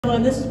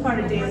And this is part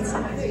of Dan's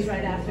song. He's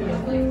right after me.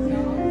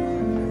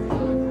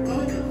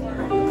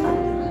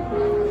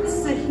 This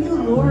is a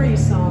Hugh Laurie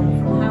song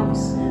from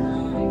House.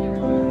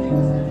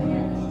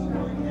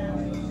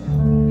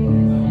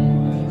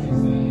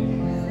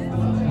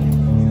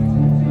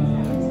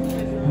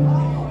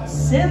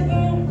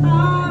 Sitting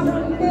on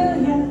a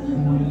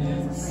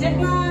million,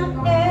 sitting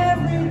on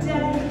every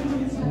day.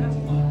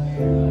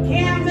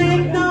 Can't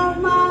make no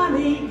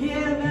money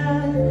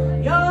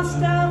giving your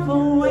stuff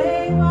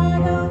away. Why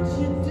don't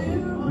you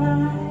do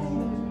right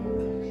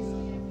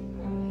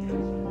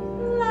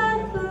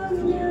like the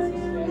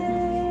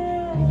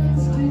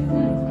millionaires do?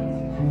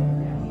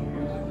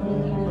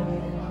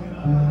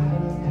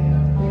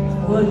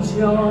 Put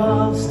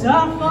your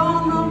stuff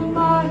on the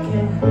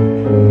market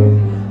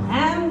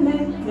and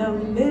make a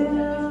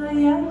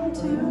million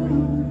too.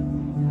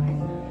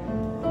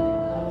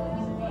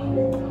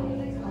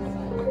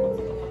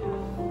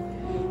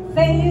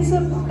 Face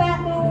a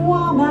battle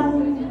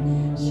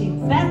woman, she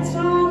bets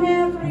on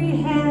every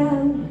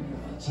hand.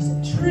 She's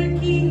a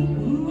tricky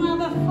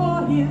mother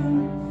for you,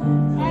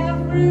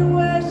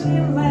 everywhere she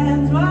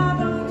lands. Why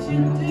don't you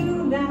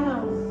do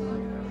now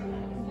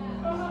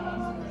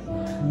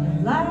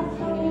like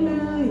the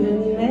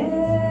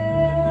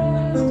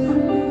millionaires do?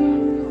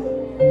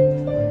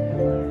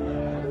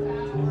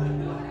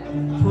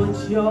 Put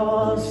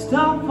your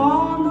stuff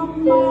on the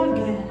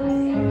market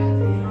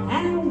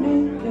and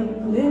make a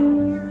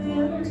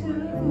million too.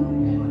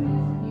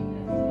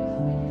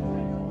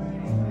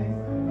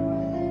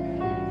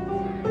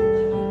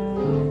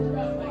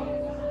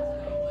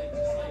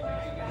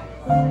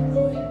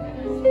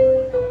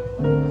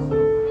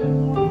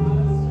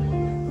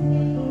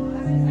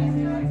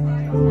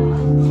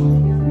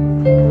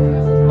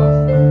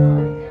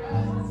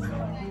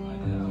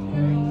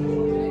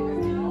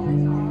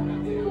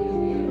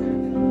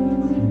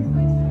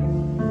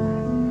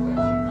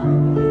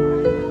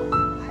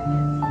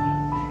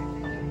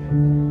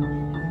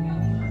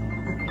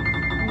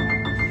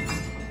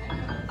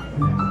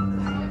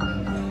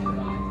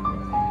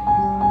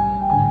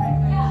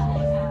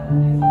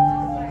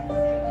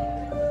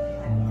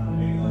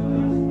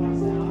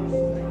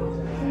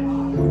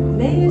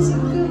 May's a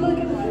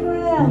good-looking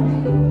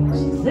friend.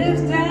 She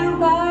lives down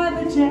by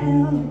the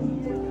jail.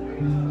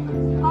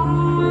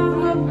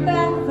 On her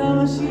back,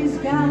 though, she's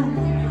got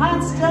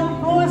hot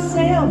stuff for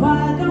sale.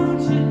 Why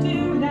don't you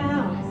do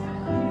now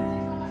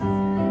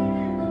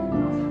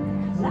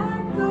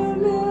like the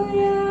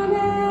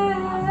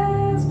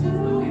millionaires do?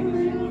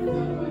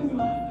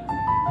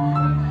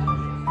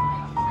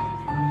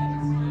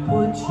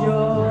 Put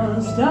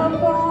your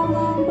stuff on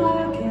the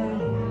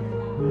market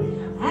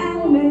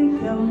and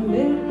make a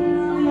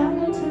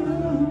million too.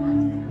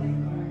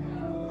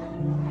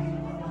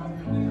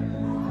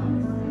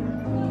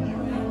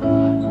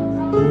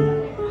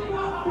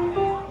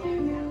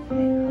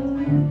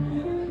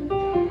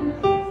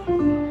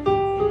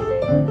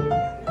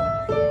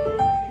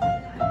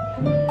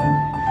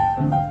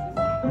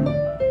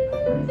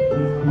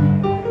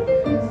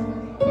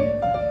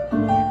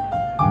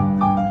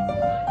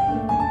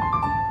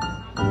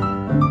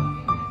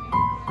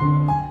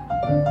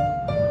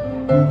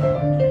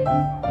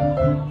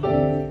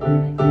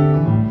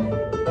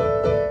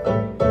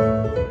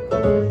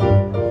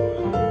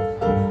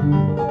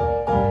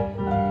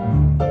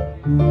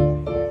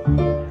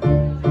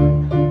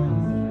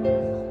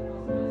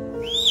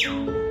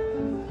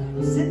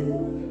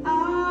 Sitting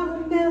on a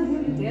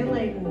million, Dan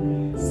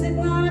Leighton.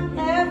 Sitting on it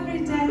every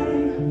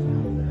day.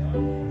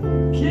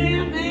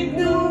 Can't make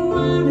no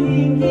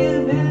money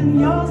giving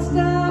your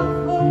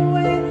stuff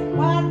away.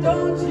 Why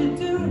don't you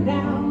do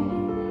now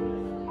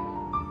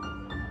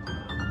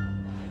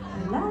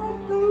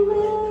like the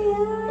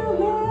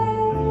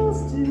millionaires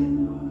do?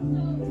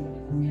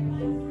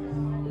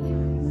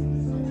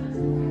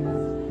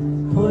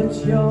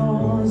 Put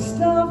your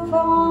stuff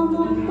on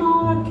the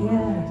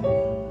market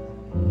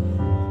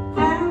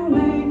and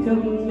make a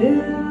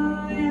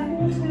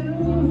million too.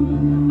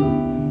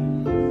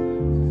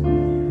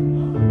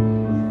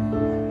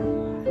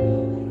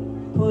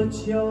 Put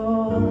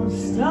your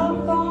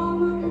stuff on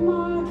the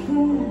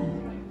market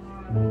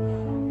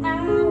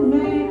and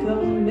make a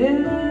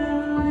million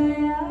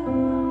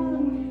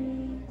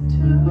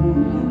too.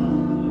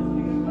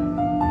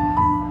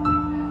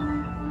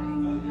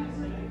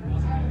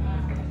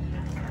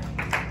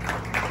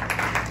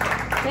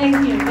 Thank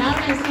you. Now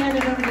I'm going to hand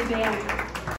it over to Dan.